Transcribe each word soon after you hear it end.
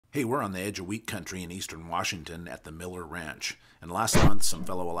Hey, we're on the edge of wheat country in eastern Washington at the Miller Ranch, and last month some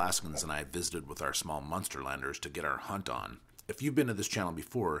fellow Alaskans and I visited with our small Munsterlanders to get our hunt on. If you've been to this channel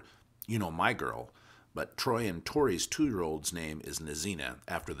before, you know my girl, but Troy and Tori's 2-year-old's name is Nizina,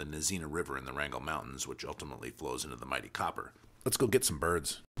 after the Nizina River in the Wrangell Mountains, which ultimately flows into the mighty Copper. Let's go get some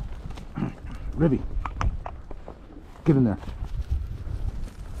birds. Rivy, get in there.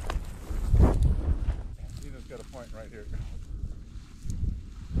 Zina's got a point right here.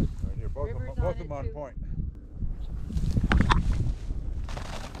 Right here, both of them on point.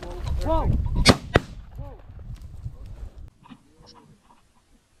 Whoa!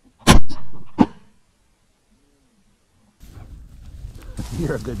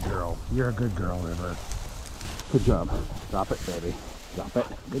 You're a good girl. You're a good girl, River. Good job. Drop it, baby. Drop it.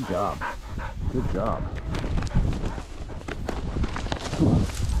 Good job. Good job.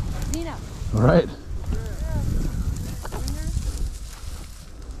 Zina. All right.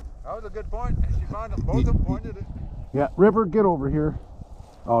 That was a good point. She found it. Both of them pointed it. Yeah, River, get over here.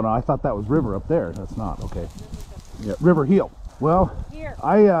 Oh no, I thought that was River up there. That's not okay. Yeah, River, heel. Well, Here.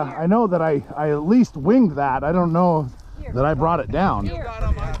 I know that I at least winged that. I don't know that I brought it down. You got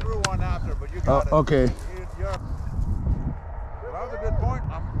him. I threw one after, but you got it. Okay. Well, that was a good point.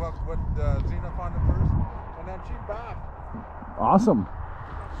 Zina found it first, and then she backed. Awesome.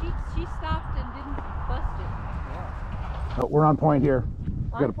 She stopped and didn't bust it. Yeah. Oh, we're on point here.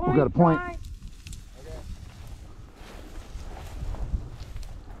 We got a point. Try. Okay.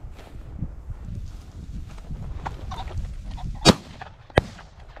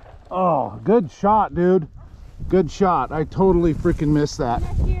 Oh, good shot, dude. Good shot. I totally freaking missed that.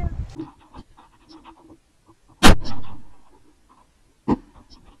 Here.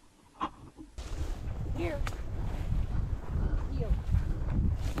 Here. Heel.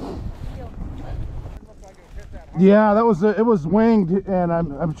 Heel. Looks like it hit that hard. Yeah, that was it was winged, and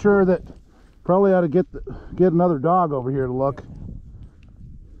I'm sure that probably ought to get another dog over here to look.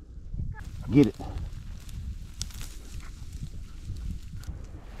 Get it.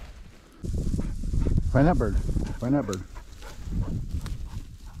 Find that bird. Find that bird.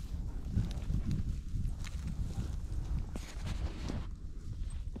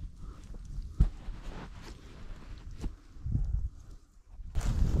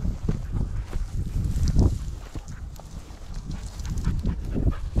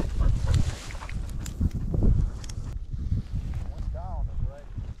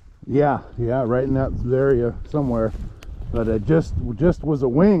 Yeah, right in that area somewhere. But it just was a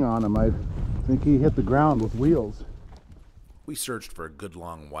wing on him. I think he hit the ground with wheels. We searched for a good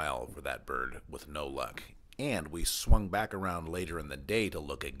long while for that bird with no luck, and we swung back around later in the day to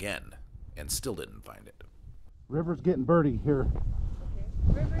look again, and still didn't find it. River's getting Birdy here. Okay.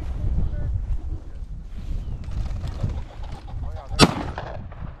 River.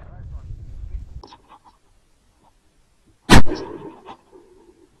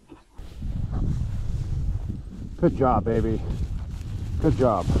 Good job, baby. Good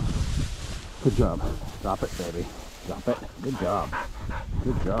job. Good job. Drop it, baby. Drop it. Good job.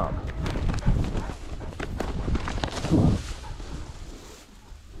 Good job. Girls.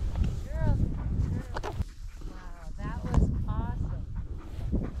 Wow, that was awesome.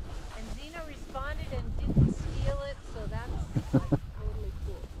 And Zina responded and didn't steal it, so that's like totally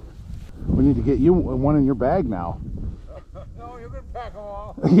cool. We need to get you one in your bag now. No, you can pack them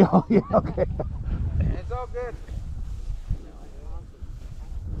all. Yeah, okay. It's all good.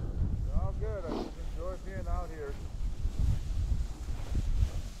 It's all good. I just enjoy being out here.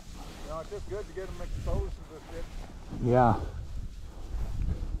 You know, it's just good to get them exposed to this shit. Yeah.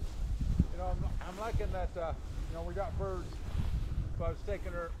 You know, I'm liking that, you know, we got birds. If I was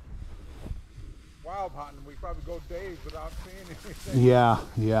taking her wild hunting, we probably go days without seeing anything. Yeah.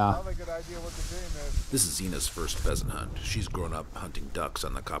 Probably a good idea what the game is. This is Zina's first pheasant hunt. She's grown up hunting ducks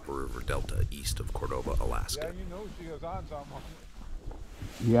on the Copper River Delta east of Cordova, Yeah, Alaska. you know she was on something.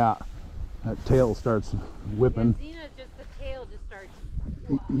 Yeah. That tail starts whipping. And Zina, just the tail just starts.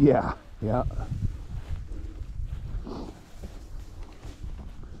 Yeah. That's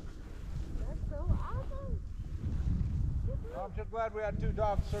so awesome. Well, I'm just glad we had 2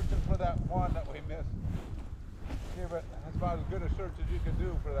 dogs searching for that one that we missed. Yeah, but that's about as good a search as you can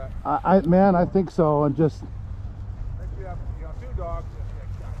do for that. Man, I think so. And just I think you have, you know, 2 dogs.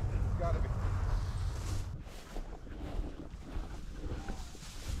 It's got to be.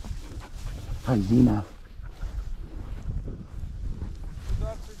 hi, Zina. The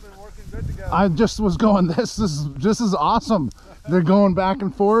dogs have been working good together. I just was going. This is awesome. They're going back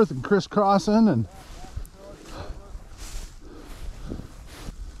and forth and crisscrossing and.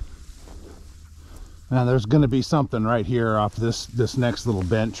 And there's going to be something right here off this next little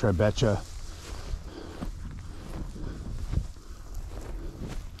bench, I betcha.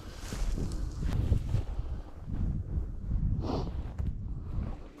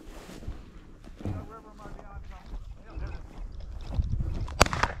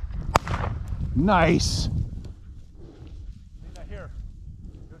 Nice. Zina, here.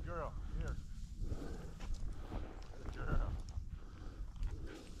 Good girl. Here. Good girl.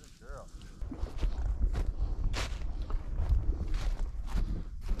 Good girl.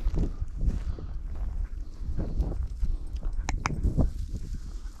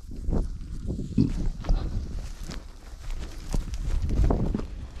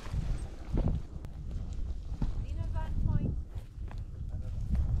 Zina's on point.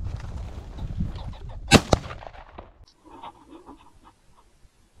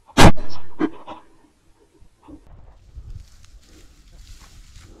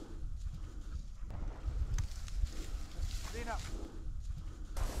 Zina.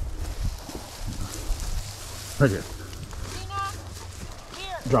 Right here. Zina,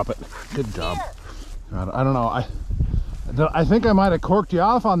 here. Drop it. Good job. Here. I don't know. I think I might have corked you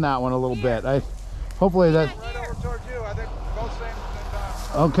off on that one a little bit. Hopefully that. Right over towards you. I think both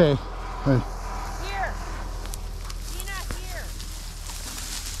same. Okay. Here. Zina, here.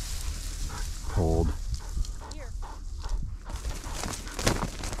 Hold. Here.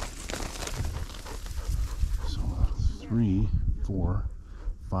 So 3, 4,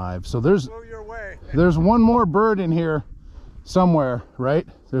 5. So there's Go your way. there's one more bird in here somewhere, right?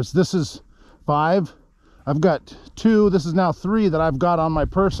 This is 5. I've got 2. This is now 3 that I've got on my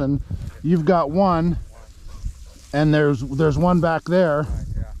person. You've got 1, and there's one back there.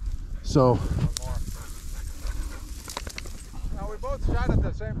 Yeah. So One more. Now we both shot at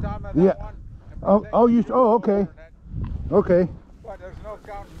the same time at that Yeah. one. and Oh, I think oh, you- were oh, over okay. it, okay. But there's no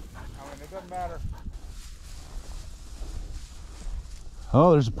counting. I mean, it doesn't matter.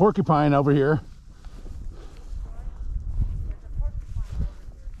 Oh, there's a porcupine over here.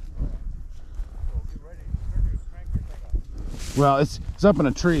 So get ready. Turn your crank your thing up. Well, it's up in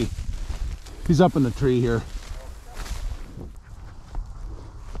a tree. He's up in the tree here.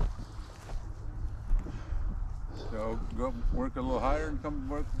 So go work a little higher and come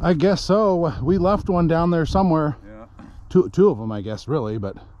work. I guess so. We left one down there somewhere. Yeah. Two of them, I guess, really.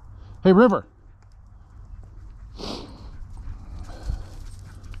 But hey, River.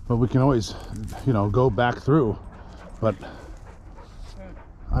 But we can always, go back through. But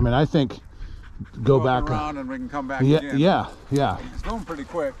I mean, I think go back around and we can come back Yeah, again. yeah. It's going pretty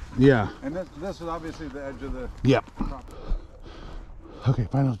quick. Yeah. And this is obviously the edge of the Yep. top. Okay,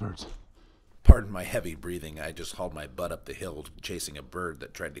 find those birds. Pardon my heavy breathing, I just hauled my butt up the hill chasing a bird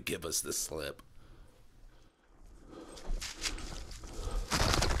that tried to give us the slip.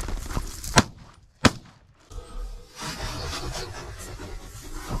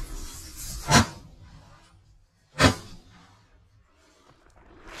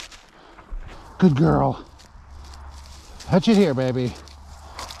 Good girl. Touch it here, baby.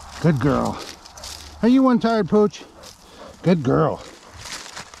 Good girl. Are you one tired pooch? Good girl.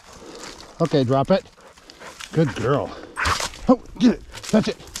 Okay, drop it. Good girl. Oh, get it. Touch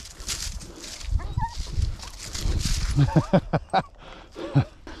it.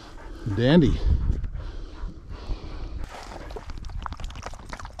 Dandy.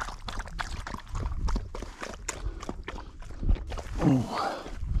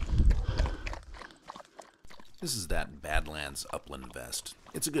 This is that Badlands upland vest.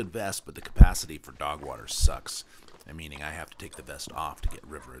 It's a good vest, but the capacity for dog water sucks. Meaning I have to take the vest off to get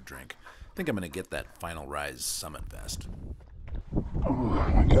River a drink. I think I'm going to get that Final Rise Summit vest. Oh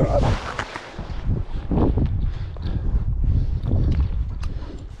my God.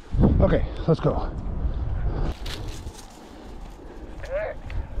 Okay, let's go. Hey,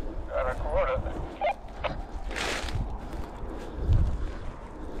 got a quarter.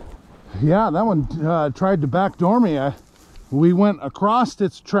 Yeah, that one tried to backdoor me. We went across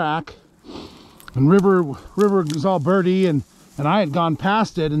its track, and River was all Birdy, and I had gone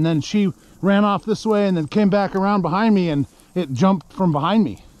past it, and then she ran off this way and then came back around behind me, and it jumped from behind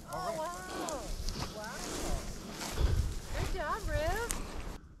me. Oh, wow. Wow. Good job, Riv.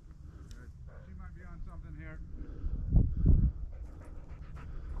 She might be on something here.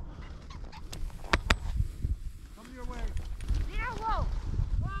 Come your way. Zina, whoa.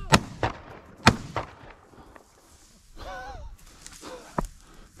 Whoa.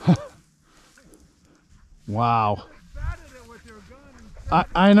 Wow. Batted it with your gun and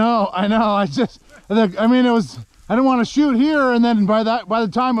I know. I mean, it was, I didn't want to shoot here, and then by the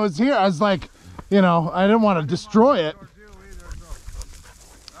time it was here, I was like, I didn't want to destroy it. towards you either,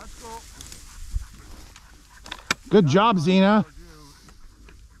 so that's cool. Good job, Zina.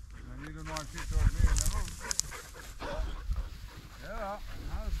 And you didn't want to shoot towards me. Yeah,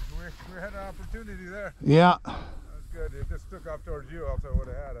 we had an opportunity there. Yeah. That was good. It just took off towards you, else I would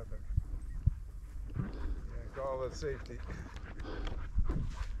have had it. Yeah, call it safety.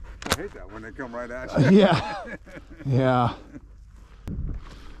 I hate that when they come right at you. Yeah. Yeah.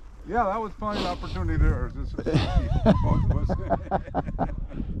 Yeah, that was plenty of opportunity there. Just both of us.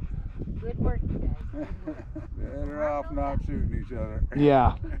 Good work, you guys. Better off not shooting each other.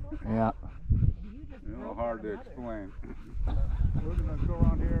 Yeah. Yeah. You know, hard to explain. We're gonna go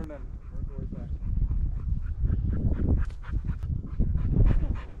around here and then work our way back.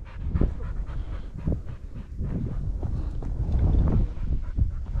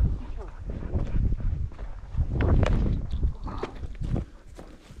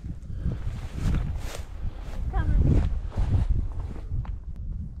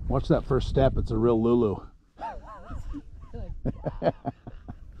 Watch that first step. It's a real Lulu.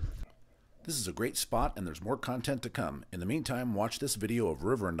 This is a great spot and there's more content to come. In the meantime, watch this video of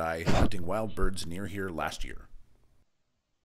River and I hunting wild birds near here last year.